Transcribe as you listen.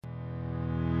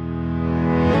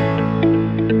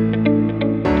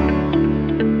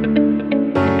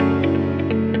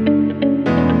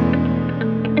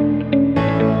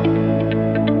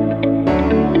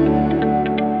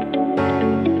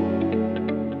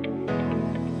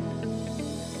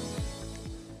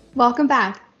Welcome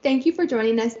back. Thank you for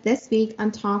joining us this week on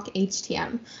Talk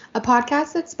HTM, a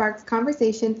podcast that sparks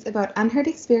conversations about unheard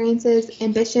experiences,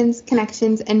 ambitions,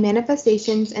 connections, and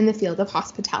manifestations in the field of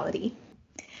hospitality.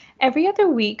 Every other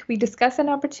week, we discuss an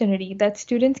opportunity that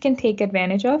students can take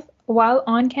advantage of while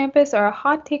on campus or a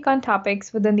hot take on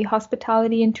topics within the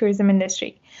hospitality and tourism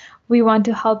industry. We want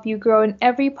to help you grow in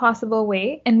every possible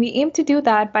way, and we aim to do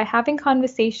that by having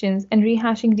conversations and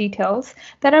rehashing details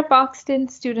that are boxed in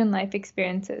student life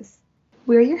experiences.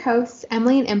 We're your hosts,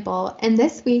 Emily and Impel, and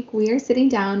this week we are sitting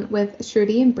down with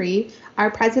Shruti and Bree,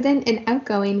 our president and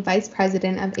outgoing vice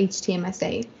president of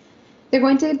HTMSA. They're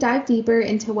going to dive deeper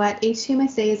into what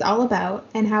HTMSA is all about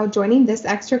and how joining this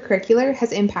extracurricular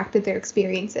has impacted their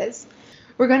experiences.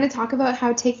 We're going to talk about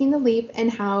how taking the leap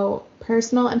and how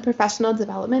personal and professional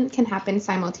development can happen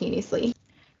simultaneously.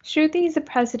 Shruti is the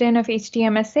president of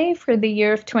HTMSA for the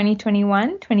year of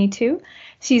 2021-22.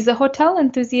 She's a hotel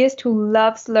enthusiast who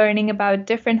loves learning about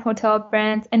different hotel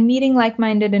brands and meeting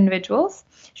like-minded individuals.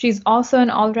 She's also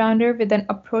an all-rounder with an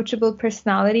approachable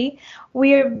personality.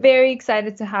 We are very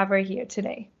excited to have her here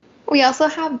today. We also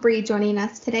have Bree joining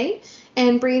us today,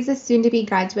 and Bree is a soon-to-be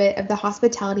graduate of the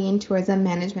Hospitality and Tourism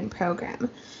Management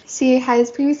Program. She has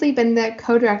previously been the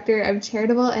co-director of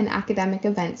charitable and academic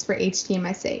events for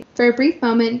HTMSA. For a brief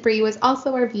moment, Bree was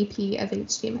also our VP of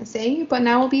HTMSA, but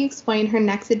now will be exploring her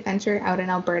next adventure out in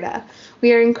Alberta.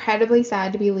 We are incredibly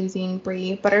sad to be losing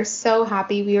Bree, but are so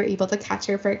happy we were able to catch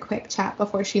her for a quick chat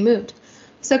before she moved.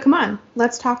 So come on,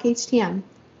 let's talk HTM.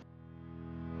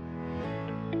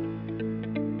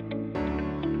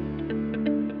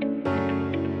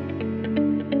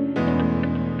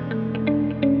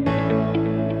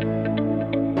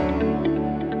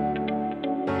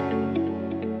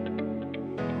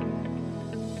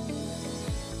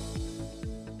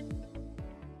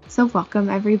 So welcome,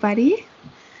 everybody.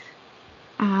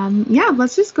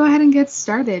 Let's just go ahead and get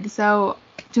started. So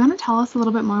do you want to tell us a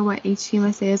little bit more what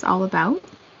HTMSA is all about?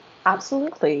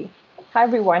 Absolutely. Hi,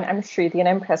 everyone. I'm Shruti, and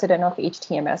I'm president of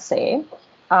HTMSA.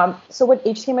 So what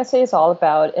HTMSA is all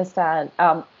about is that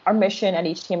our mission at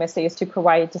HTMSA is to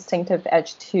provide a distinctive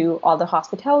edge to all the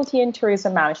hospitality and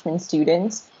tourism management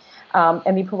students.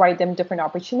 And we provide them different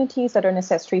opportunities that are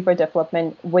necessary for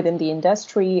development within the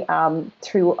industry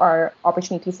through our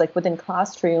opportunities like within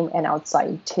classroom and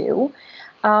outside too.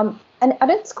 And at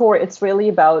its core, it's really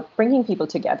about bringing people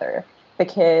together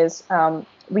because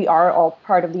we are all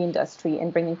part of the industry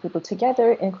and bringing people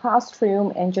together in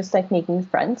classroom and just like making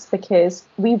friends because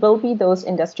we will be those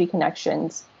industry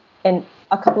connections in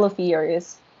a couple of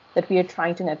years that we are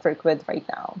trying to network with right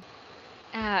now.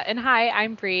 And hi,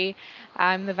 I'm Bree.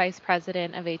 I'm the vice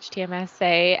president of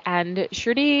HTMSA, and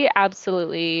Shruti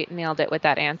absolutely nailed it with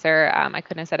that answer. I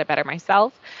couldn't have said it better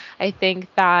myself. I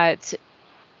think that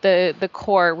the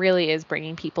core really is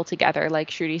bringing people together, like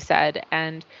Shruti said,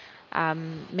 and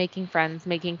making friends,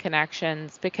 making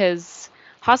connections, because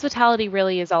hospitality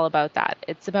really is all about that.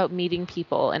 It's about meeting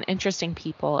people and interesting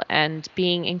people and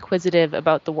being inquisitive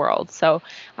about the world. So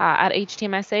at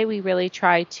HTMSA, we really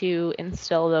try to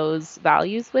instill those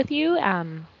values with you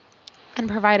and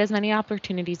provide as many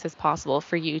opportunities as possible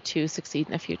for you to succeed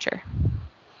in the future.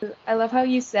 I love how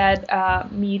you said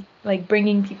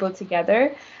bringing people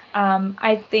together.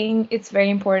 I think it's very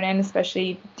important,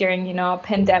 especially during, a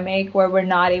pandemic where we're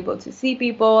not able to see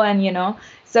people and,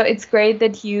 so it's great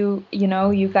that you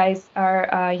guys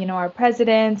are, our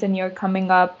presidents and you're coming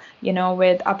up,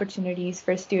 with opportunities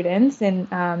for students and,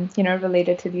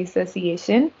 related to the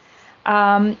association.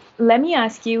 Let me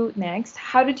ask you next,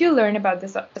 how did you learn about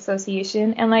this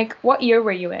association and what year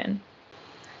were you in?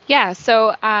 Yeah,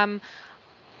 so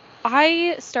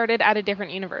I started at a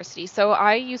different university. So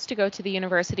I used to go to the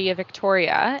University of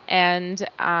Victoria, and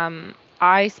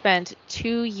I spent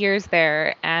 2 years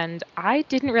there, and I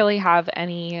didn't really have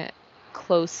any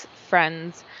close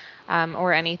friends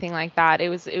or anything like that. It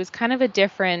was kind of a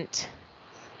different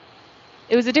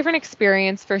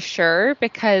experience for sure,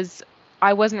 because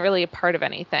I wasn't really a part of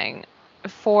anything.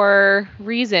 For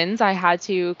reasons, I had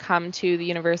to come to the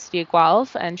University of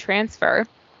Guelph and transfer.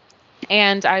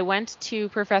 And I went to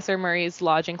Professor Murray's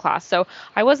lodging class. So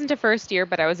I wasn't a first year,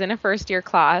 but I was in a first year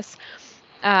class.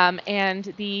 And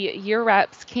the year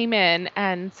reps came in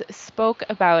and spoke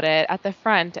about it at the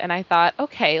front. And I thought,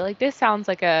 okay, this sounds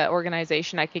like an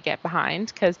organization I could get behind,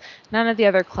 because none of the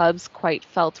other clubs quite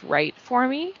felt right for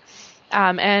me.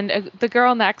 And the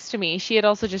girl next to me, she had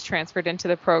also just transferred into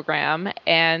the program.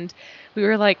 And we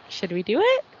were like, should we do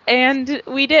it? And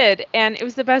we did, and it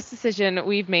was the best decision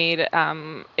we've made.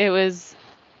 It was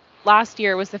last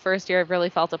year was the first year I've really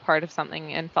felt a part of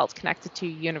something and felt connected to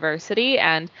university,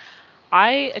 and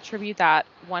I attribute that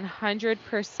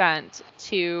 100%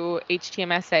 to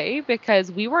HTMSA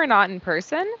because we were not in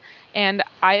person, and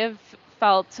I have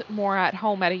felt more at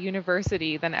home at a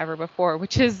university than ever before,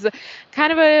 which is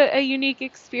kind of a unique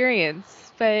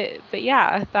experience. But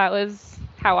yeah, that was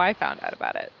how I found out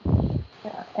about it.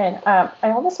 Yeah, and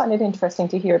I always find it interesting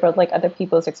to hear about like other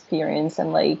people's experience,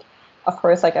 and like, of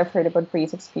course, like I've heard about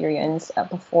Bree's experience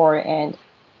before, and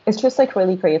it's just like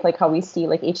really great, like how we see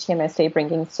like HTMSA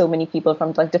bringing so many people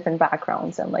from like different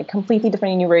backgrounds and like completely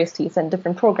different universities and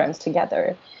different programs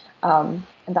together, and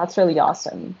that's really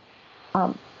awesome.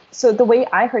 Um, so the way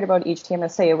I heard about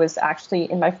HTMSA was actually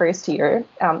in my first year.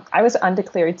 I was an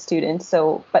undeclared student,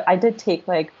 so but I did take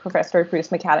like Professor Bruce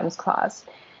McAdams' class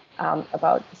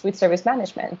about food service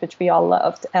management, which we all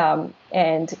loved. And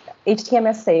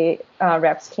HTMSA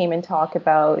reps came and talked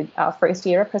about first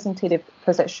year representative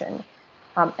position.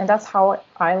 And that's how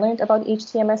I learned about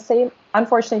HTMSA.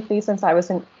 Unfortunately, since I was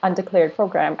an undeclared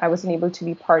program, I wasn't able to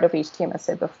be part of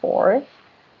HTMSA before.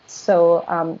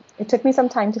 So it took me some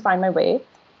time to find my way.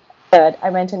 But I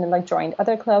went in and like joined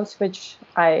other clubs, which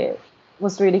I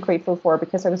was really grateful for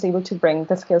because I was able to bring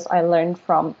the skills I learned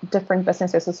from different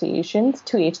business associations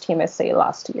to HTMSA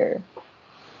last year.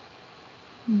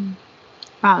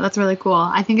 Wow, that's really cool.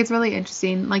 I think it's really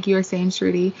interesting, like you were saying,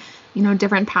 Shruti,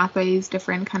 different pathways,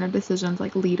 different kind of decisions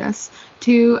like lead us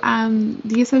to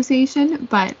the association,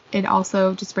 but it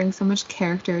also just brings so much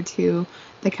character to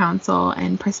the council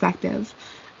and perspective.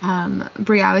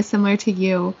 Bree, I was similar to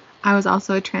you. I was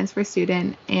also a transfer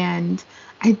student, and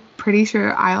I'm pretty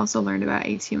sure I also learned about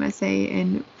HTMSA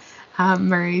in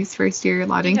Murray's first year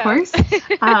lodging course.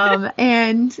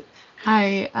 And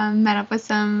I met up with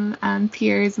some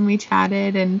peers and we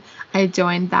chatted, and I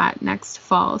joined that next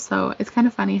fall. So it's kind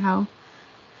of funny how,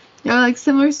 like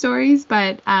similar stories,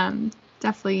 but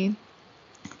definitely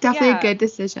a good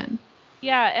decision.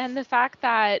 Yeah, and the fact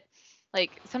that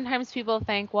like sometimes people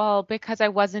think, well, because I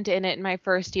wasn't in it in my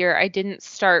first year, I didn't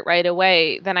start right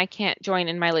away, then I can't join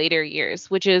in my later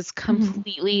years, which is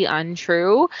completely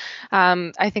untrue.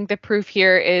 I think the proof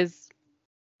here is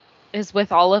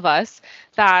with all of us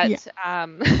that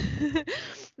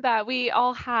that we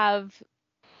all have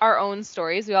our own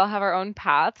stories, we all have our own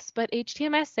paths, but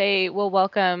HTMSA will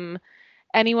welcome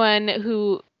anyone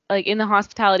who like in the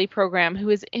hospitality program who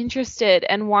is interested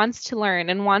and wants to learn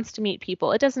and wants to meet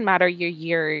people. It doesn't matter your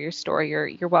year or your story,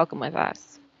 you're welcome with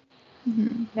us.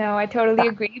 No, I totally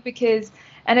agree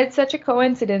and it's such a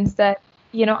coincidence that,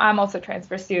 I'm also a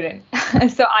transfer student.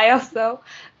 So I also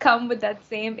come with that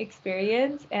same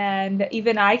experience. And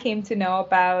even I came to know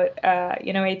about,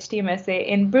 HTMSA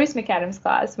in Bruce McAdams'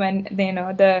 class when,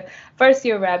 the first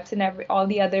year reps and all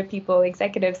the other people,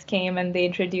 executives came and they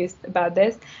introduced about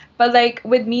this. But like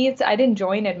with me, I didn't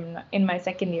join it in my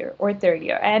second year or third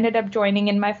year. I ended up joining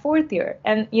in my fourth year.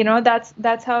 And,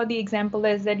 that's how the example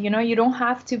is that, you don't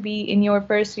have to be in your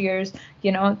first years,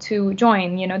 to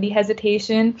join. The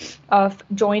hesitation of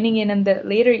joining in the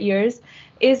later years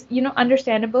is,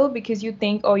 understandable because you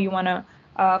think, oh, you want to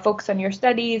focus on your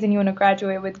studies and you want to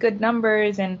graduate with good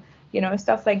numbers and,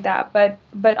 stuff like that.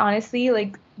 But honestly,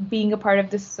 like being a part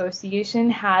of this association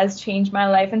has changed my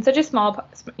life in such a small,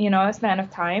 span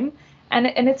of time. And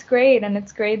it's great. And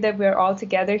it's great that we're all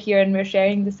together here and we're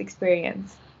sharing this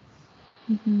experience.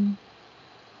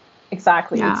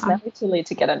 Exactly. Yeah. It's never too late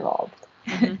to get involved.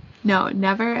 No,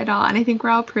 never at all. And I think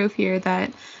we're all proof here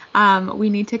that we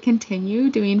need to continue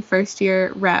doing first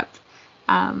year rep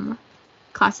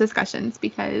class discussions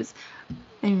because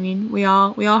I mean we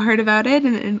all heard about it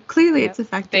and clearly it's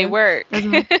effective. They work.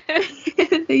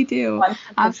 They do. 100%.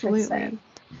 Absolutely.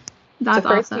 That's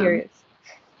awesome. Years.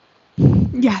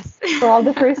 Yes. For all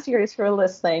the first years who are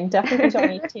listening, definitely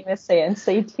join HTMSA and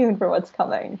stay tuned for what's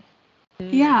coming.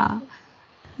 Yeah.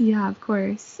 Yeah, of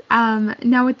course.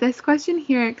 Now with this question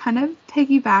here, it kind of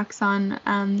piggybacks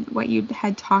on what you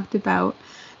had talked about.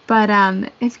 But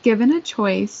if given a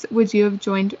choice, would you have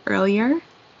joined earlier?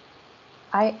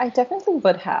 I definitely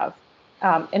would have.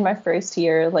 In my first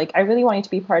year, like I really wanted to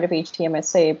be part of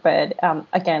HTMSA, but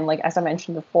again, like as I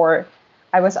mentioned before,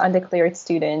 I was undeclared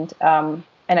student and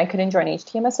I couldn't join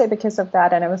HTMSA because of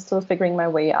that, and I was still figuring my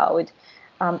way out.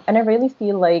 And I really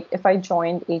feel like if I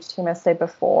joined HTMSA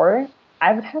before,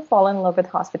 I would have fallen in love with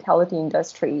hospitality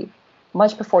industry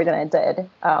much before than I did,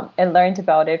 and learned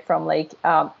about it from like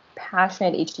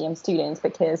passionate HTM students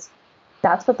because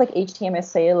that's what like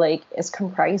HTMSA like is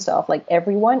comprised of. Like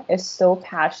everyone is so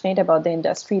passionate about the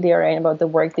industry they're in, about the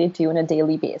work they do on a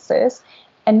daily basis,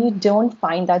 and you don't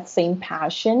find that same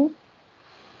passion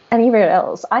anywhere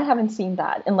else. I haven't seen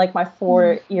that in like my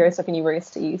 4 years of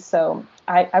university, so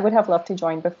I would have loved to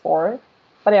join before.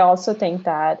 But I also think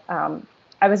that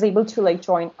I was able to like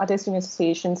join other student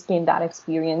associations, gain that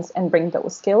experience, and bring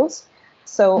those skills.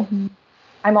 So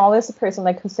I'm always a person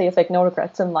like who says like no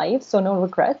regrets in life, so no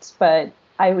regrets. But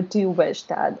I would do wish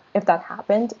that if that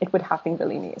happened, it would have been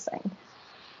really amazing.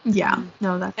 Yeah,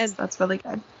 no, that's really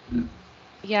good.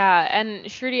 Yeah, and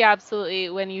Shruti, absolutely.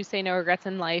 When you say no regrets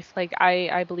in life, like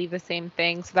I believe the same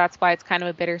thing. So that's why it's kind of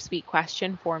a bittersweet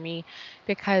question for me,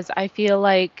 because I feel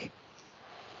like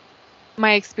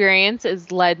my experience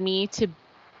has led me to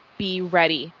be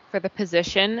ready for the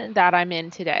position that I'm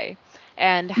in today.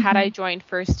 And had I joined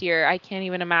first year, I can't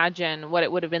even imagine what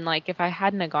it would have been like if I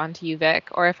hadn't have gone to UVic,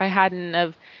 or if I hadn't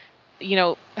have,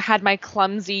 had my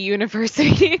clumsy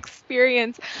university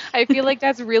experience. I feel like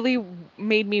that's really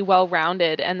made me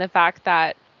well-rounded. And the fact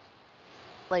that,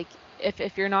 like,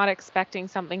 if you're not expecting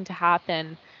something to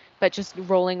happen, but just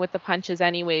rolling with the punches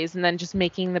anyways, and then just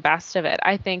making the best of it,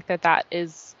 I think that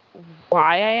is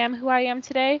why I am who I am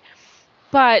today.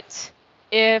 But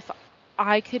if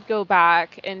I could go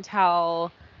back and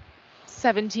tell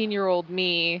 17-year-old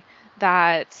me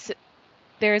that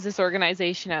there's this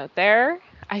organization out there,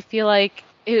 I feel like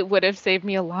it would have saved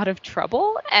me a lot of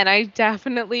trouble, and I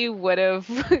definitely would have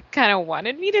kind of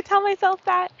wanted me to tell myself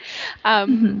that.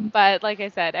 But like I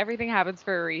said, everything happens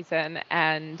for a reason,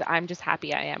 and I'm just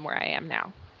happy I am where I am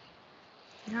now.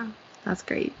 Yeah, that's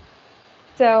great.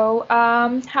 So,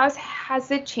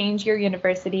 has it changed your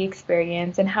university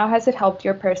experience, and how has it helped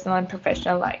your personal and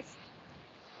professional life?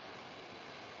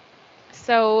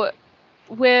 So,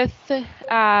 with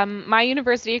my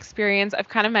university experience, I've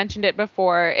kind of mentioned it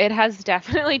before, it has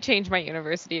definitely changed my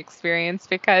university experience,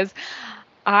 because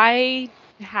I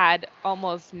had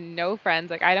almost no friends.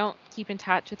 Like, I don't keep in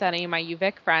touch with any of my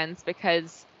UVic friends,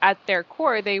 because at their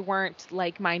core, they weren't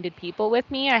like-minded people with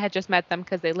me. I had just met them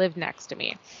because they lived next to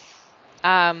me.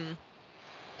 And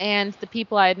the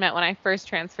people I had met when I first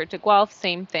transferred to Guelph,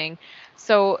 same thing.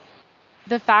 So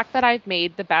the fact that I've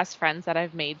made the best friends that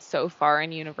I've made so far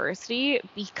in university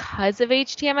because of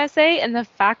HTMSA, and the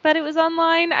fact that it was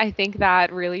online, I think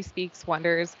that really speaks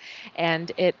wonders.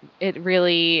 And it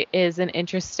really is an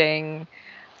interesting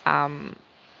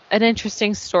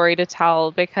story to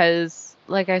tell, because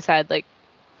like I said, like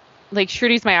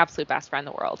Shruti's my absolute best friend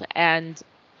in the world. And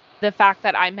the fact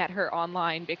that I met her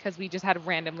online because we just had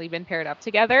randomly been paired up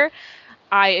together,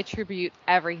 I attribute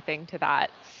everything to that.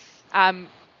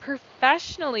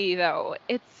 Professionally, though,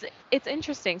 it's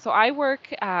interesting. So I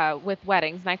work with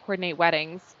weddings, and I coordinate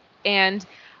weddings, and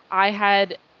I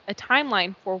had a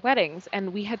timeline for weddings,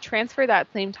 and we had transferred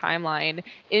that same timeline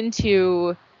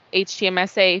into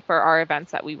HTMSA for our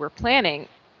events that we were planning.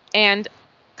 And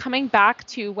coming back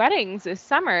to weddings this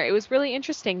summer, it was really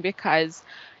interesting because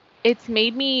it's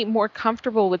made me more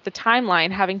comfortable with the timeline,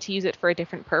 having to use it for a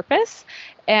different purpose.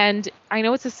 And I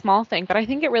know it's a small thing, but I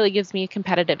think it really gives me a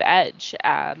competitive edge.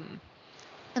 And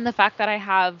the fact that I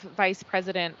have vice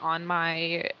president on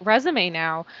my resume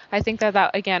now, I think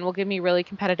that again will give me a really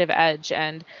competitive edge.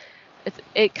 And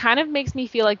it kind of makes me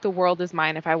feel like the world is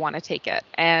mine if I want to take it.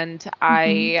 And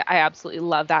I absolutely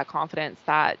love that confidence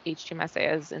that HTMSA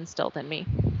has instilled in me.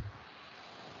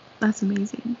 That's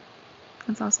amazing.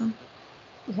 That's awesome.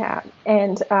 Yeah,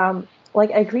 and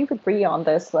like I agree with Bree on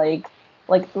this. Like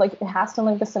it has done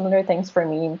like the similar things for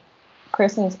me.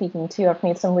 Personally speaking, too, I've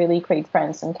made some really great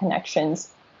friends and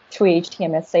connections through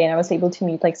HTMSA, and I was able to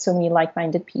meet like so many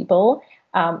like-minded people,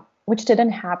 which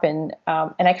didn't happen.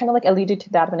 And I kind of like alluded to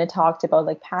that when I talked about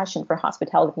like passion for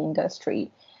hospitality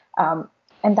industry, and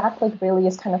that like really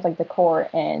is kind of like the core,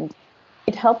 and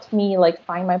it helped me like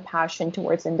find my passion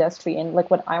towards industry and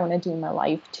like what I want to do in my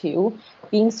life too.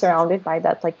 Being surrounded by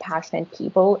that like passionate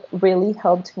people really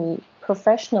helped me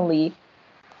professionally,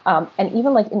 and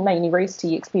even like in my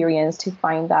university experience, to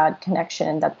find that connection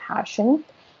and that passion.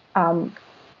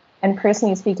 And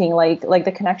personally speaking, like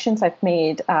the connections I've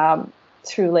made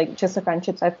through like just the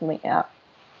friendships I've made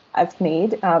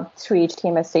through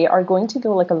HTMSA are going to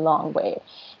go like a long way.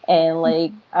 And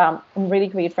like I'm really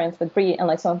great friends with Bree and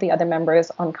like some of the other members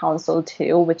on council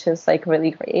too, which is like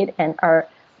really great, and our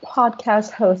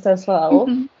podcast host as well.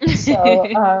 So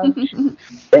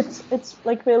it's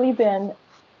like really been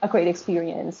a great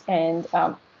experience. And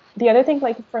the other thing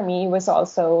like for me was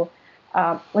also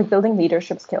like building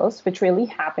leadership skills, which really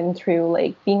happened through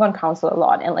like being on council a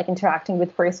lot and like interacting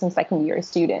with first and second year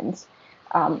students.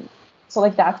 So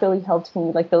like that really helped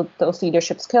me like build those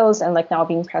leadership skills, and like now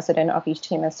being president of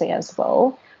HTMSA as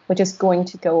well, which is going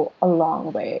to go a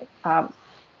long way.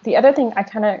 The other thing I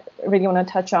kind of really want to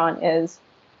touch on is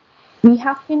we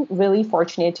have been really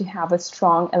fortunate to have a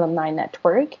strong alumni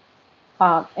network,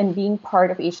 and being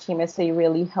part of HTMSA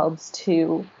really helps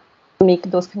to make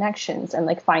those connections and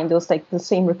like find those like the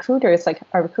same recruiters like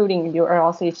are recruiting you are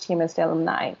also HTMSA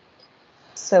alumni.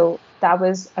 So that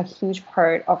was a huge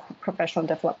part of professional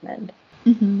development.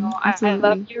 I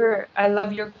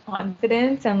love your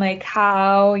confidence and like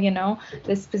how,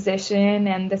 this position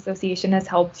and the association has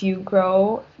helped you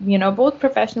grow, both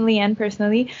professionally and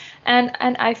personally. And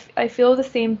I feel the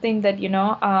same thing that,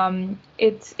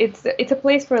 it's a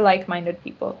place for like-minded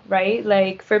people, right?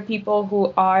 Like for people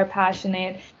who are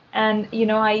passionate. And,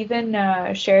 I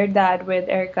even shared that with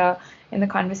Erica in the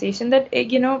conversation that,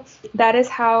 that is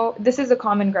how this is a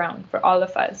common ground for all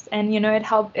of us. And,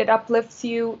 it uplifts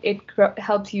you,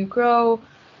 helps you grow,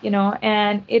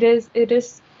 and it is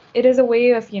a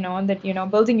way of, that,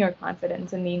 building your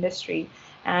confidence in the industry,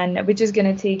 and which is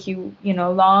going to take you, a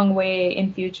long way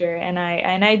in future. And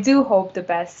I do hope the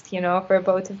best, for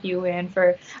both of you and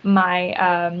for my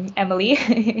Emily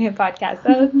podcast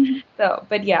host. So,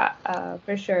 but yeah,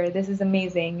 for sure, this is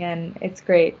amazing and it's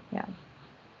great. Yeah.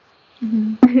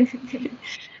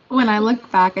 When I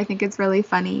look back, I think it's really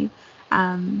funny.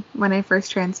 When I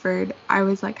first transferred, I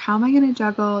was like, how am I going to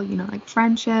juggle, like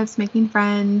friendships, making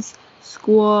friends,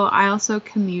 school? I also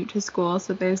commute to school,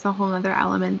 so there's a whole other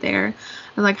element there. I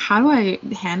was like, how do I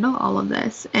handle all of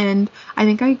this? And I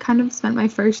think I kind of spent my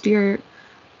first year,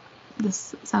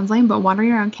 this sounds lame, but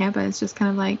wandering around campus, just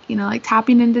kind of like, like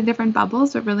tapping into different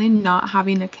bubbles, but really not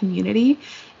having a community.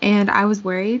 And I was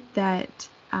worried that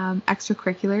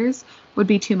extracurriculars would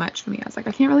be too much for me. I was like,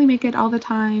 I can't really make it all the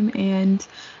time. And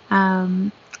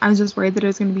I was just worried that it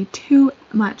was going to be too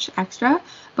much extra.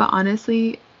 But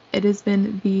honestly, it has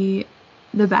been the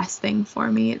best thing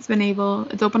for me. It's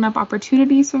opened up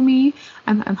opportunities for me.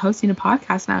 I'm hosting a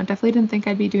podcast now. I definitely didn't think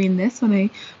I'd be doing this when I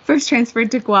first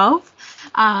transferred to Guelph.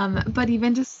 But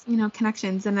even just,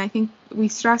 connections. And I think we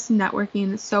stress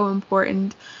networking is so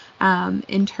important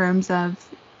in terms of,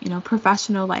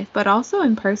 professional life, but also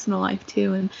in personal life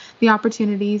too. And the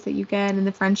opportunities that you get and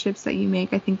the friendships that you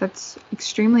make, I think that's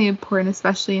extremely important,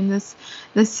 especially in this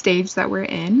stage that we're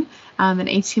in. And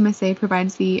HTMSA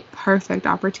provides the perfect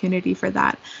opportunity for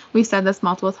that. We've said this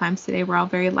multiple times today. We're all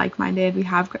very like-minded. We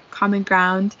have common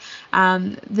ground.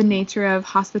 The nature of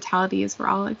hospitality is we're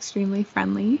all extremely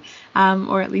friendly,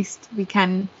 or at least we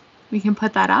can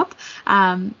put that up.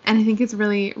 And I think it's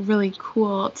really, really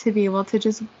cool to be able to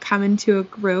just come into a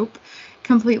group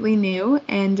completely new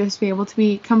and just be able to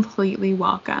be completely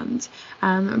welcomed.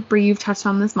 Bree, you've touched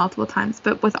on this multiple times,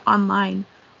 but with online,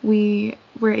 we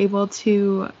were able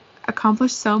to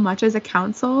accomplish so much as a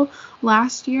council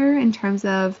last year in terms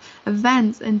of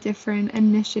events and different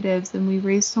initiatives, and we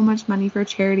raised so much money for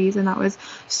charities, and that was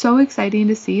so exciting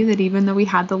to see that even though we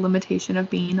had the limitation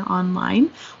of being online,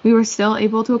 we were still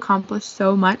able to accomplish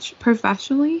so much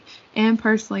professionally and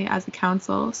personally as a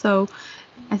council. So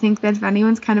I think that if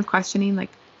anyone's kind of questioning, like,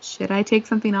 should I take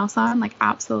something else on? Like,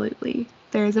 absolutely.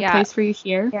 There's a place for you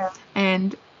here,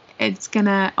 and it's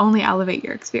gonna only elevate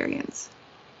your experience.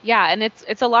 Yeah, and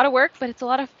it's a lot of work, but it's a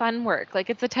lot of fun work.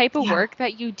 Like, it's the type of work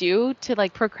that you do to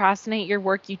like procrastinate your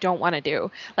work you don't want to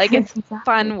do. Like, it's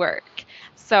fun work.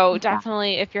 So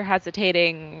definitely, if you're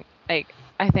hesitating, like,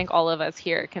 I think all of us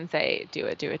here can say, do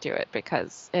it,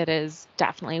 because it is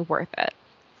definitely worth it.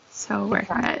 So worth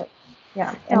it.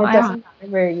 Yeah, and it doesn't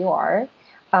matter where you are.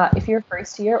 If you're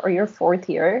first year or you're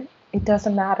fourth year, it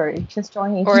doesn't matter. It's just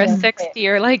joining. Or a sixth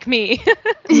year like me.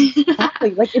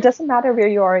 Exactly. Like, it doesn't matter where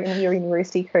you are in your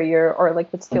university career or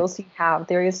like what skills you have.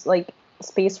 There is like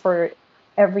space for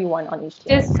everyone on each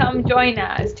team. Just come join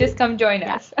us.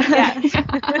 Yes.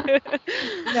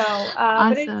 No, Awesome.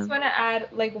 But I just want to add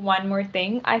like one more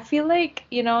thing. I feel like,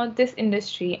 this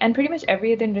industry and pretty much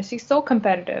every other industry is so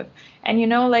competitive. And,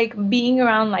 like being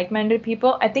around like-minded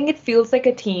people, I think it feels like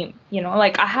a team,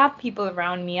 like I have people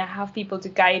around me. I have people to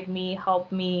guide me,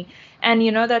 help me. And,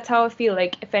 that's how I feel.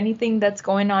 Like if anything that's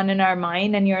going on in our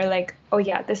mind and you're like, oh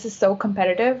yeah, this is so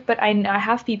competitive, but I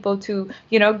have people to,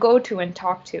 go to and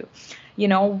talk to.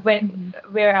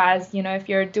 Whereas, if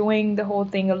you're doing the whole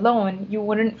thing alone, you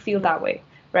wouldn't feel that way,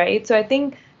 right? So I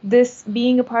think this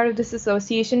being a part of this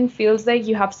association feels like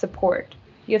you have support.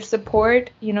 You have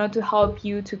support, to help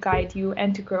you, to guide you,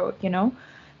 and to grow,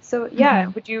 So yeah,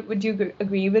 would you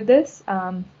agree with this?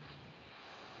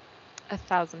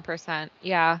 1,000%.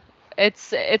 Yeah.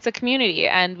 It's a community,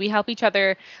 and we help each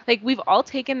other. Like, we've all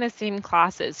taken the same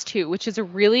classes too, which is a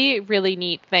really, really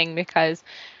neat thing, because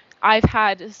I've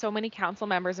had so many council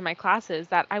members in my classes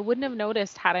that I wouldn't have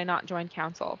noticed had I not joined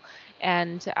council.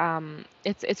 And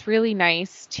it's really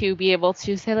nice to be able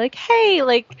to say like, hey,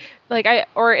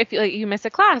 or if you miss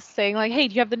a class, saying like, hey,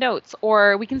 do you have the notes?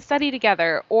 Or we can study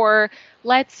together, or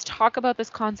let's talk about this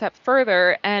concept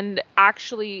further and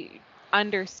actually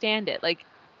understand it. Like,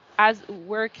 as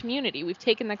we're a community, we've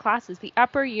taken the classes. The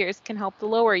upper years can help the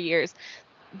lower years.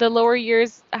 The lower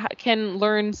years can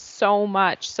learn so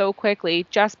much so quickly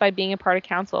just by being a part of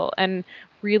council and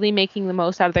really making the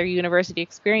most out of their university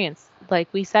experience, like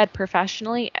we said,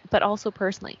 professionally, but also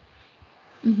personally.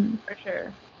 Mm-hmm. For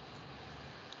sure.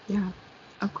 Yeah,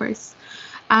 of course.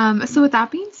 So with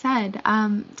that being said,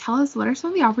 tell us, what are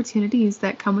some of the opportunities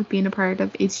that come with being a part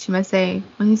of HTMSA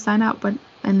when you sign up,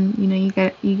 and you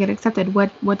get accepted?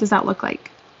 What does that look like?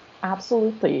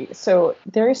 Absolutely. So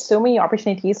there are so many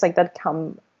opportunities like that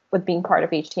come with being part of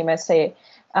HTMSA.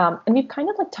 And we've kind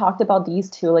of like talked about these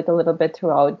two like a little bit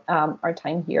throughout our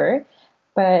time here.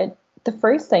 But the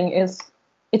first thing is,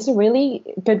 it's a really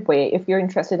good way if you're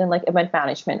interested in like event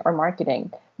management or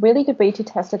marketing, really good way to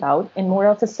test it out in more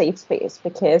of a safe space,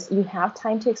 because you have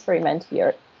time to experiment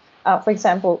here. For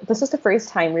example, this is the first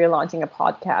time we're launching a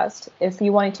podcast. If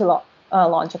you wanted to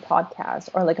launch a podcast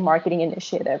or like a marketing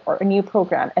initiative or a new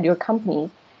program at your company,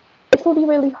 it will be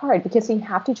really hard because you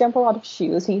have to jump a lot of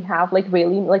shoes. You have like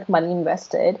really like money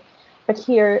invested. But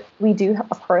here we do,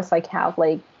 of course, like have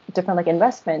like different like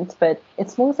investments, but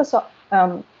it's more of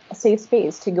a safe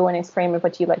space to go and experiment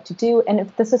what you like to do. And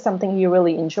if this is something you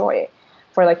really enjoy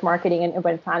for like marketing and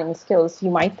event planning skills, you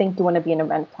might think you want to be an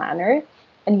event planner.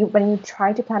 And when you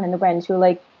try to plan an event, you're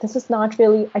like, this is not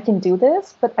really, I can do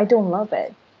this, but I don't love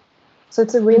it. So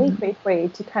it's a really great way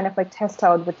to kind of like test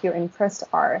out what your interests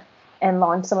are and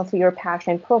launch some of your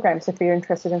passionate programs if you're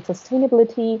interested in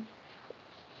sustainability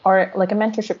or like a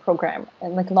mentorship program,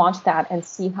 and like launch that and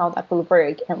see how that will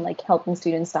work and like helping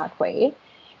students that way.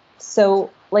 So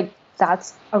like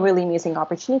that's a really amazing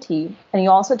opportunity. And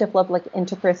you also develop like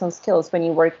interpersonal skills when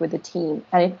you work with a team,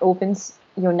 and it opens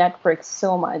your network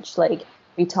so much. Like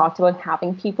we talked about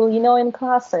having people, in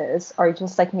classes, or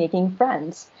just like making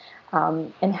friends.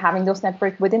 And having those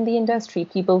network within the industry,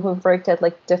 people who've worked at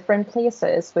like different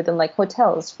places within like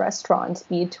hotels, restaurants,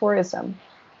 be it tourism.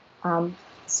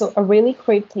 So a really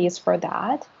great place for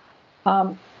that.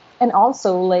 And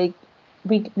also like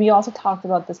we also talked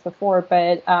about this before,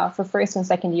 but for first and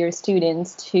second year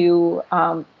students to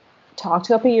talk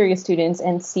to upper year students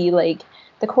and see like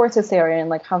the courses they are in,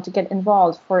 like how to get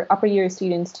involved, for upper year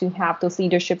students to have those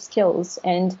leadership skills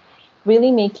and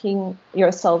really making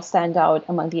yourself stand out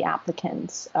among the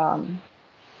applicants,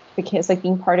 because like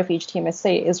being part of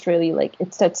HTMSA is really like,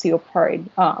 it sets you apart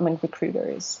among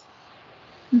recruiters.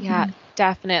 Yeah,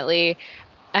 definitely.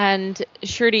 And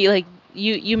Shruti, like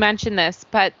you mentioned this,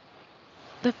 but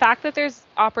the fact that there's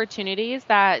opportunities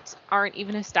that aren't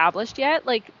even established yet,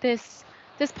 like this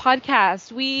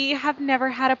podcast, we have never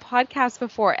had a podcast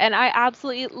before, and I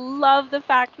absolutely love the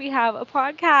fact we have a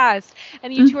podcast,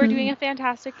 and you two are doing a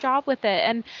fantastic job with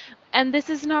it, and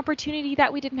this is an opportunity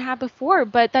that we didn't have before,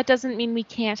 but that doesn't mean we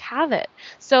can't have it.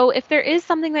 So if there is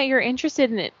something that you're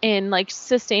interested in like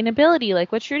sustainability,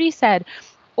 like what Shruti said,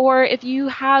 or if you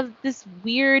have this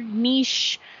weird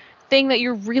niche thing that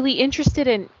you're really interested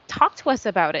in, talk to us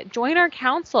about it. Join our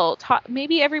council.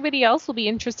 Maybe everybody else will be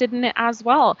interested in it as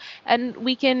well. And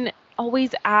we can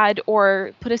always add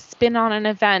or put a spin on an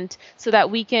event so that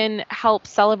we can help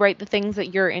celebrate the things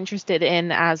that you're interested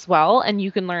in as well. And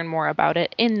you can learn more about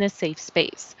it in this safe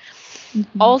space.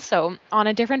 Also, on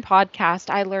a different podcast,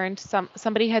 I learned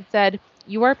somebody had said,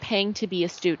 you are paying to be a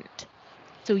student.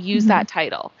 So use that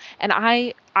title. And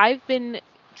I've been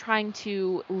trying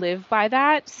to live by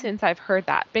that since I've heard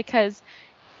that, because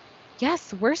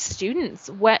yes, we're students.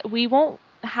 We won't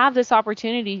have this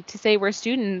opportunity to say we're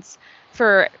students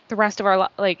for the rest of our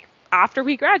like after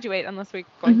we graduate, unless we're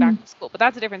going back to school, but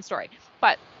that's a different story.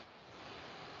 But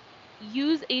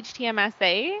use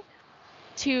HTMSA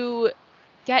to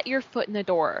get your foot in the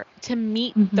door, to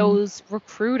meet those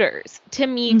recruiters, to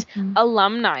meet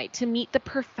alumni, to meet the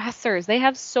professors. They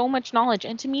have so much knowledge,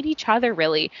 and to meet each other,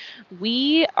 really.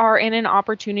 We are in an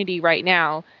opportunity right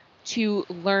now to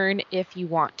learn if you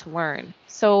want to learn.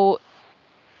 So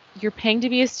you're paying to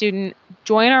be a student,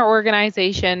 join our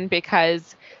organization,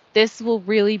 because this will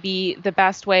really be the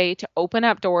best way to open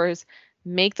up doors,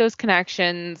 make those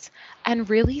connections, and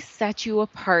really set you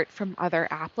apart from other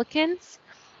applicants.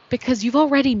 Because you've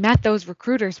already met those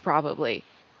recruiters probably.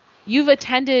 You've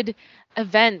attended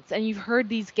events and you've heard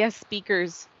these guest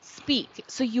speakers speak.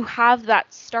 So you have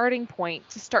that starting point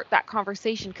to start that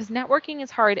conversation, because networking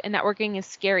is hard and networking is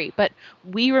scary, but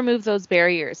we remove those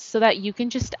barriers so that you can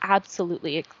just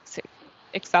absolutely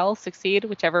excel, succeed,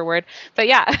 whichever word. But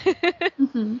yeah.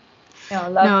 No,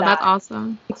 that's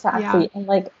awesome. Exactly. Yeah. And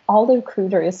like all the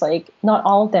recruiters, like not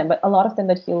all of them, but a lot of them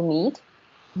that you'll meet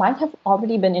might have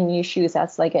already been in your shoes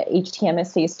as like a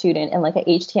HTMSA student and like a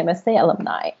HTMSA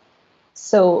alumni.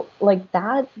 So like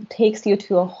that takes you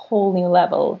to a whole new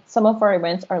level. Some of our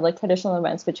events are like traditional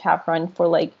events which have run for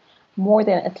like more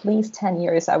than at least 10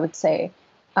 years, I would say.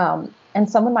 And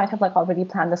someone might have like already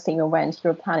planned the same event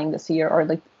you're planning this year or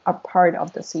like a part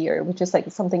of this year, which is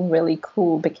like something really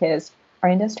cool because our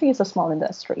industry is a small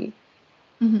industry.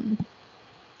 Mm-hmm.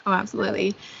 Oh,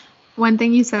 absolutely. One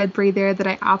thing you said, Bree, there that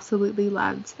I absolutely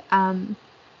loved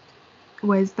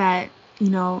was that,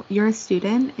 you're a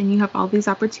student and you have all these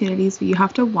opportunities, but you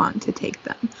have to want to take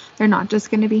them. They're not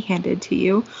just going to be handed to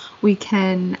you. We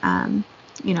can,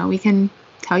 we can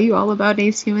tell you all about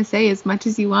HTMSA as much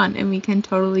as you want, and we can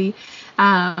totally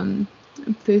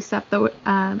boost up the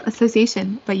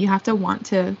association, but you have to want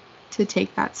to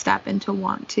take that step and to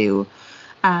want to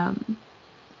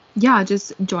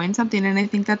just join something. And I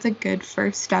think that's a good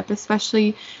first step,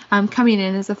 especially coming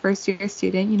in as a first year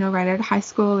student, right out of high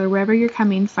school or wherever you're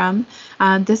coming from.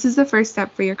 This is the first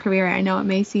step for your career. I know it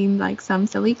may seem like some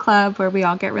silly club where we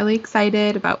all get really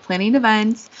excited about planning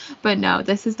events, but no,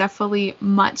 this is definitely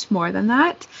much more than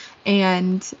that.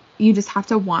 And you just have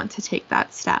to want to take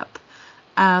that step.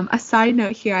 A side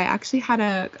note here, I actually had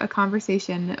a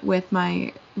conversation with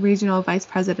my regional vice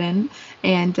president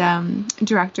and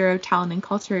director of talent and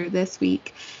culture this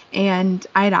week, and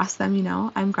I had asked them,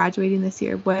 I'm graduating this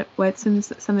year, what's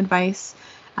some advice,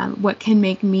 what can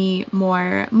make me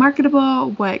more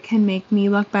marketable, what can make me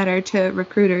look better to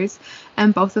recruiters,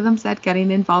 and both of them said getting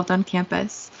involved on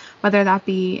campus, whether that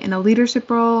be in a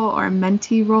leadership role or a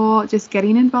mentee role, just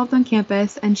getting involved on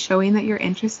campus and showing that you're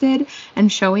interested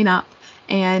and showing up.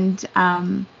 And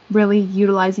really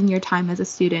utilizing your time as a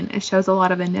student. It shows a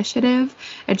lot of initiative.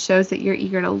 It shows that you're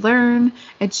eager to learn.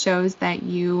 It shows that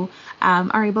you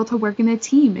are able to work in a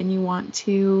team and you want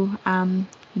to,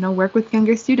 work with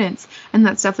younger students. And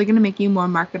that's definitely going to make you more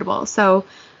marketable. So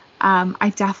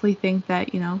I definitely think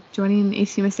that, joining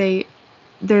HTMSA,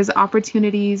 there's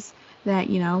opportunities that,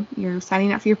 you're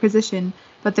signing up for your position,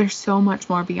 but there's so much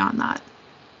more beyond that.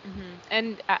 Mm-hmm.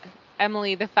 And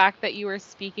Emily, the fact that you were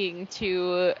speaking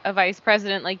to a vice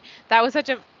president, like that was such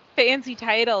a fancy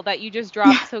title that you just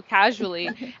dropped so casually.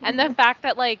 And the fact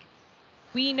that like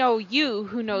we know you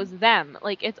who knows them,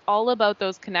 like it's all about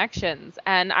those connections.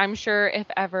 And I'm sure if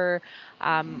ever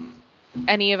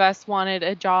any of us wanted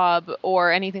a job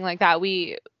or anything like that,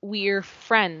 we're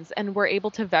friends and we're able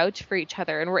to vouch for each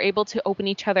other and we're able to open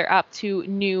each other up to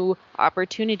new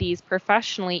opportunities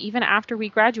professionally, even after we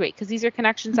graduate, because these are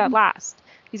connections that last.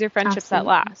 These are friendships that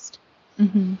last.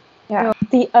 Mm-hmm. Yeah.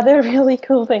 The other really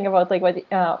cool thing about like what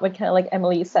kind of like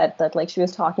Emily said, that like she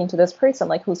was talking to this person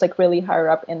like who's like really higher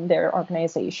up in their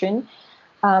organization,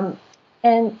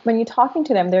 and when you're talking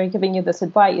to them, they're giving you this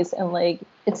advice, and like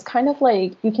it's kind of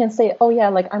like you can say, oh yeah,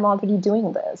 like I'm already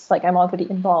doing this, like I'm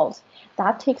already involved.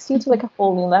 That takes you to like a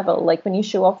whole new level. Like when you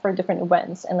show up for different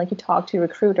events and like you talk to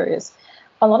recruiters,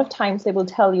 a lot of times they will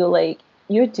tell you like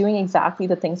you're doing exactly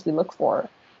the things we look for.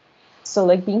 So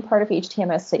like being part of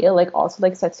HTMSA like also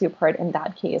like sets you apart in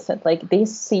that case, that like they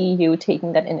see you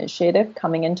taking that initiative,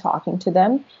 coming and talking to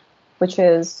them, which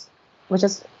is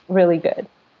really good.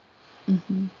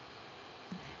 Mm-hmm.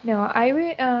 No,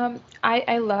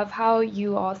 I love how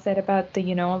you all said about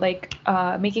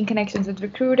the, making connections with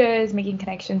recruiters, making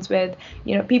connections with,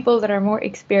 people that are more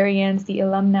experienced, the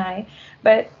alumni.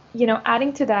 But,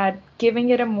 adding to that, giving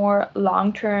it a more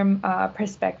long-term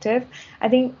perspective, I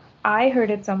think I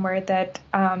heard it somewhere that,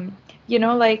 10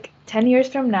 years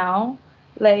from now,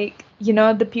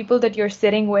 the people that you're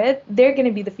sitting with, they're going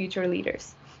to be the future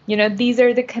leaders. These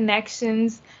are the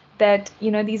connections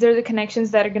these are the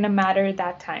connections that are going to matter at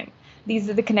that time.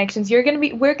 These are the connections we're going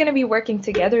to be working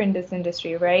together in this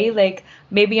industry, right? Like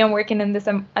maybe I'm working in this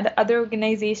other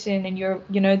organization and you're,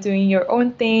 doing your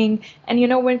own thing, and,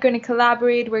 we're going to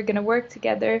collaborate, we're going to work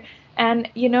together. And,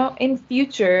 in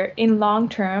future, in long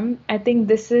term, I think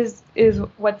this is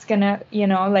what's going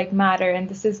to, matter. And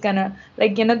this is going to,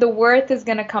 the worth is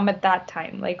going to come at that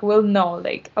time. Like, we'll know,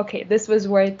 like, okay, this was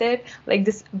worth it. Like,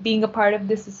 this being a part of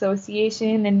this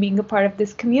association and being a part of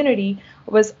this community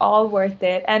was all worth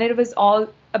it. And it was all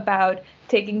about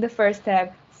taking the first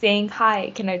step, saying,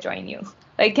 hi, can I join you?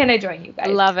 Like, can I join you guys?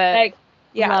 Love it. Like,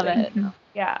 yeah. Love it.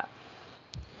 Yeah.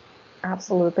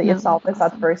 Absolutely. It's always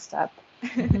that first step.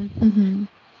 Mm-hmm.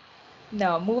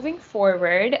 Now, moving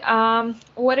forward,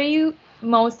 what are you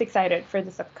most excited for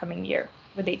this upcoming year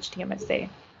with HTMSA?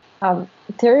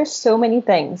 There are so many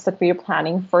things that we are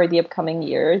planning for the upcoming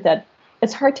year that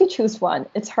it's hard to choose one.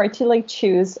 It's hard to like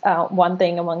choose one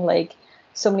thing among like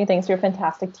so many things your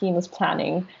fantastic team is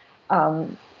planning.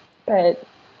 But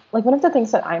like one of the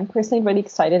things that I'm personally really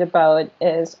excited about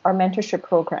is our mentorship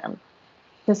program.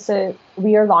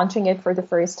 we are launching it for the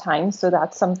first time. So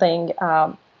that's something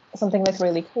like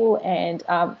really cool, and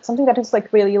something that is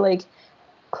like really like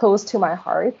close to my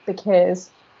heart, because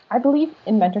I believe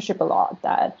in mentorship a lot,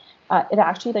 that it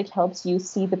actually like helps you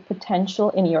see the potential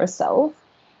in yourself,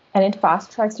 and it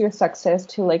fast tracks your success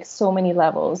to like so many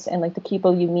levels, and like the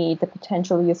people you meet, the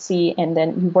potential you see, and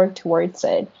then you work towards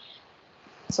it.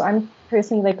 So I'm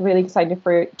personally like really excited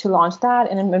to launch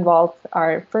that and involve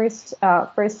our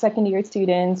second year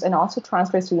students and also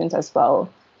transfer students as well,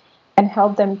 and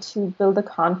help them to build the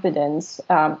confidence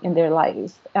in their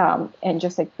life, and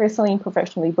just like personally and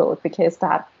professionally both, because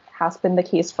that has been the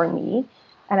case for me.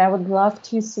 And I would love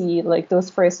to see like those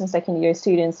first and second year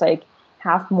students like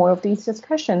have more of these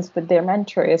discussions with their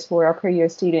mentors who are upper year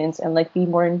students, and like be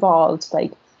more involved,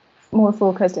 like more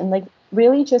focused, and like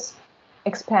really just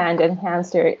expand and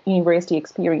enhance their university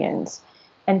experience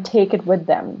and take it with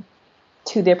them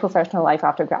to their professional life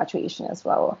after graduation as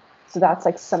well. So that's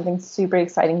like something super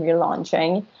exciting we're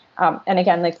launching. And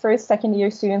again, like first, second year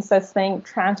students listening,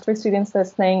 transfer students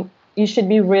listening, you should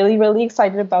be really, really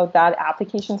excited about that.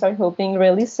 Applications are hoping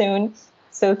really soon.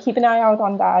 So keep an eye out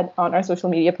on that on our social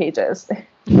media pages.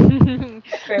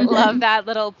 Love that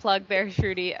little plug there,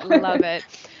 Shruti. Love it.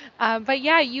 But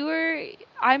yeah,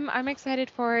 I'm excited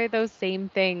for those same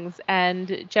things,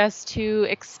 and just to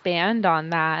expand on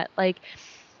that, like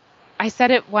I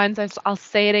said it once, I'll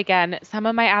say it again. Some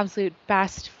of my absolute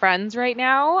best friends right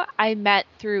now, I met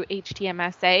through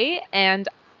HTMSA, and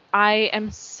I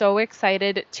am so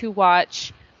excited to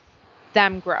watch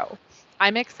them grow.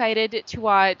 I'm excited to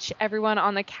watch everyone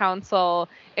on the council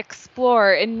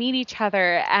explore and meet each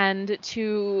other, and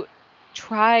to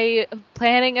try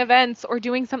planning events or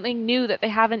doing something new that they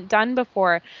haven't done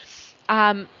before.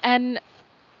 And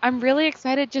I'm really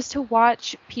excited just to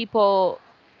watch people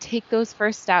take those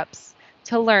first steps,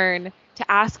 to learn, to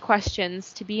ask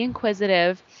questions, to be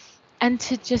inquisitive, and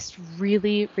to just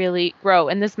really, really grow.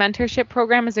 And this mentorship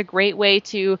program is a great way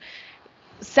to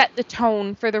set the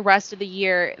tone for the rest of the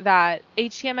year that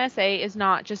HTMSA is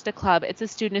not just a club, it's a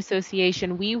student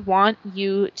association. We want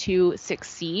you to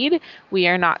succeed. We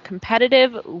are not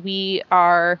competitive. We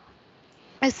are,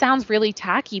 it sounds really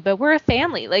tacky, but we're a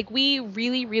family. Like we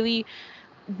really, really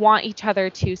want each other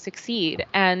to succeed.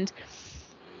 And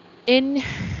in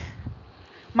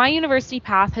my university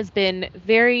path has been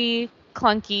very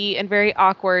clunky and very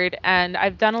awkward, and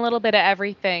I've done a little bit of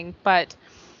everything, but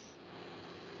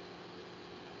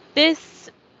this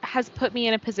has put me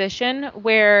in a position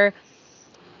where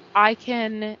I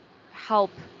can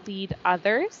help lead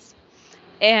others.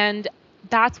 And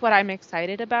that's what I'm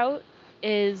excited about,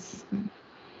 is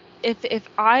if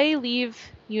I leave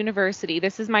university,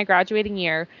 this is my graduating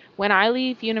year, when I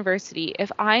leave university,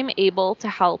 if I'm able to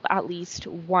help at least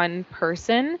one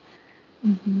person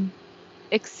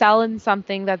excel in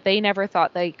something that they never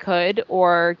thought they could,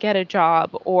 or get a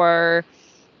job, or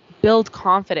build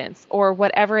confidence, or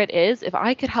whatever it is, if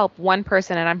I could help one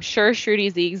person, and I'm sure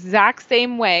Shruti's the exact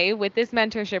same way with this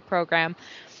mentorship program,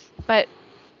 but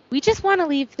we just want to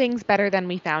leave things better than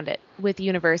we found it with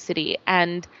university.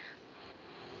 And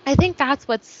I think that's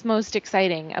what's most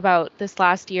exciting about this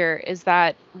last year, is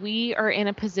that we are in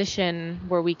a position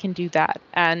where we can do that,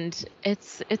 and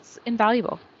it's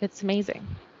invaluable. It's amazing.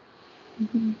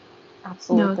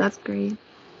 Absolutely. No, that's great.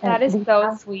 That is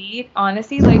so sweet.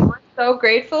 Honestly, like we're so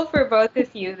grateful for both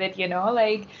of you that,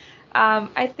 like,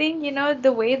 I think,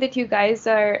 the way that you guys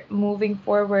are moving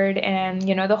forward, and,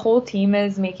 the whole team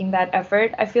is making that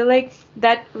effort, I feel like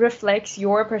that reflects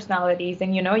your personalities,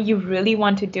 and, you really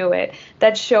want to do it.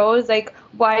 That shows like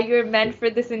why you're meant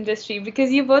for this industry,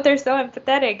 because you both are so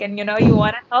empathetic, and, you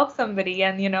want to help somebody,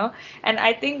 and, and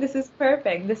I think this is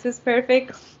perfect. This is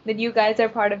perfect that you guys are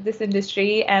part of this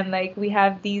industry, and like we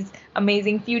have these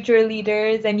amazing future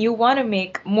leaders, and you want to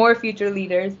make more future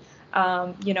leaders,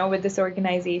 with this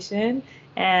organization.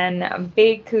 And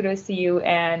big kudos to you,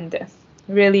 and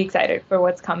really excited for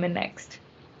what's coming next.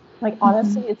 Like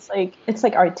honestly, it's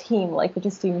like our team, like we're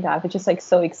just doing that, which is like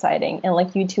so exciting. And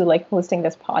like you two, like hosting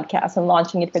this podcast and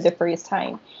launching it for the first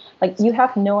time, like you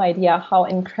have no idea how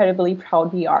incredibly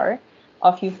proud we are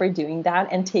of you for doing that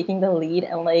and taking the lead,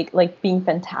 and like being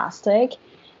fantastic.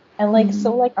 And like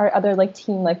so like our other like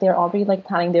team, like they're already like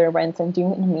planning their events and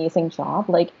doing an amazing job.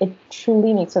 Like it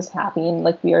truly makes us happy, and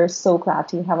like we are so glad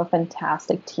to have a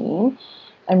fantastic team,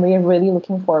 and we are really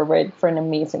looking forward for an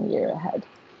amazing year ahead.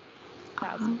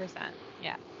 1,000%.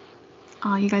 Yeah.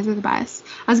 Oh, you guys are the best.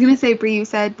 I was gonna say, Bree, you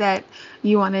said that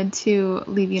you wanted to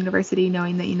leave university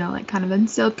knowing that, like kind of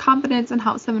instilled confidence and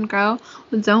help someone grow.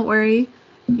 Well, don't worry.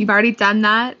 You've already done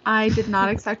that. I did not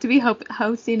expect to be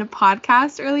hosting a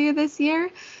podcast earlier this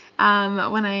year.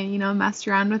 when I, messed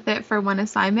around with it for one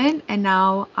assignment, and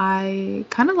now I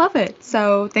kind of love it.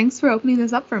 So thanks for opening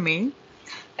this up for me.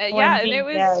 Yeah, and it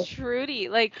was Shruti.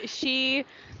 Like she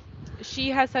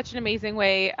has such an amazing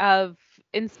way of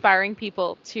inspiring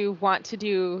people to want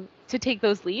to take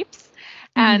those leaps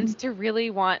and to really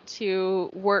want to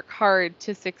work hard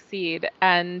to succeed.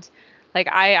 And like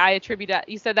I attribute that.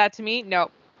 You said that to me?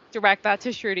 No, direct that to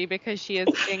Shruti, because she is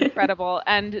incredible.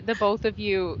 And the both of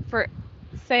you for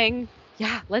saying,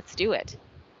 yeah, let's do it.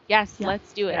 Yes,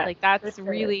 let's do it. Like that's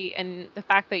really, and the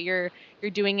fact that you're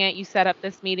doing it, you set up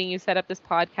this meeting, you set up this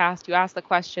podcast, you ask the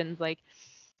questions, like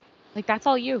that's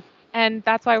all you. And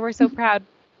that's why we're so proud,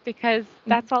 because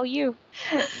that's all you.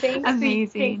 Thanks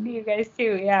to you guys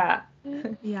too. Yeah.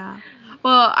 Yeah.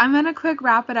 Well, I'm going to quick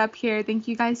wrap it up here. Thank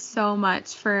you guys so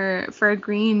much for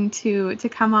agreeing to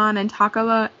come on and talk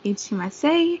about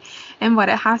HTMSA and what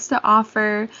it has to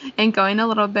offer, and going a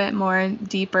little bit more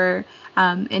deeper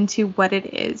into what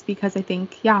it is, because I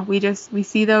think, we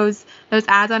see those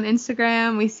ads on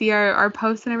Instagram, we see our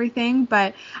posts and everything,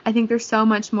 but I think there's so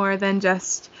much more than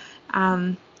just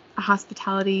a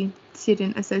hospitality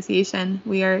student association.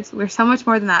 We're so much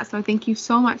more than that. So thank you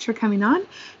so much for coming on,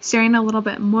 sharing a little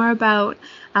bit more about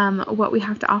what we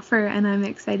have to offer, and I'm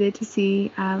excited to see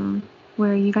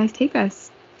where you guys take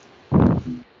us.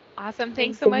 Awesome.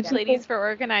 Thanks so much, ladies, for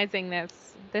organizing this.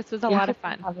 This was a lot of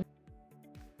fun.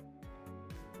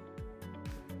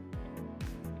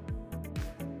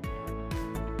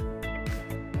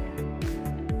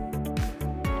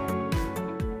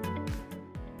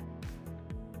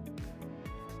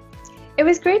 It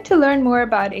was great to learn more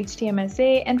about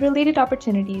HTMSA and related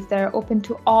opportunities that are open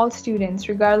to all students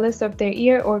regardless of their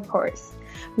year or course.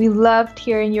 We loved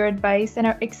hearing your advice and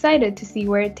are excited to see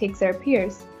where it takes our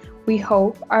peers. We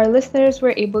hope our listeners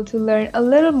were able to learn a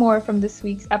little more from this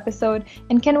week's episode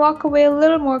and can walk away a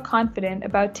little more confident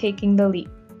about taking the leap.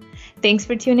 Thanks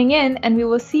for tuning in, and we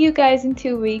will see you guys in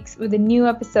 2 weeks with a new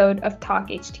episode of Talk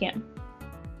HTM.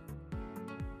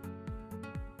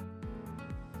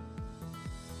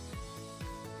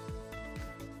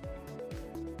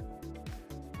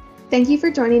 Thank you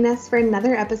for joining us for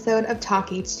another episode of Talk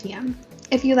HTM.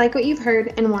 If you like what you've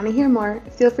heard and want to hear more,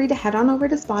 feel free to head on over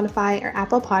to Spotify or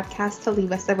Apple Podcasts to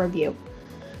leave us a review.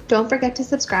 Don't forget to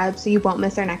subscribe so you won't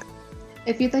miss our next.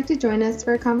 If you'd like to join us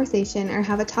for a conversation or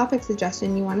have a topic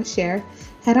suggestion you want to share,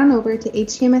 head on over to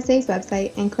HTMSA's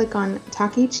website and click on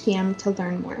Talk HTM to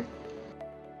learn more.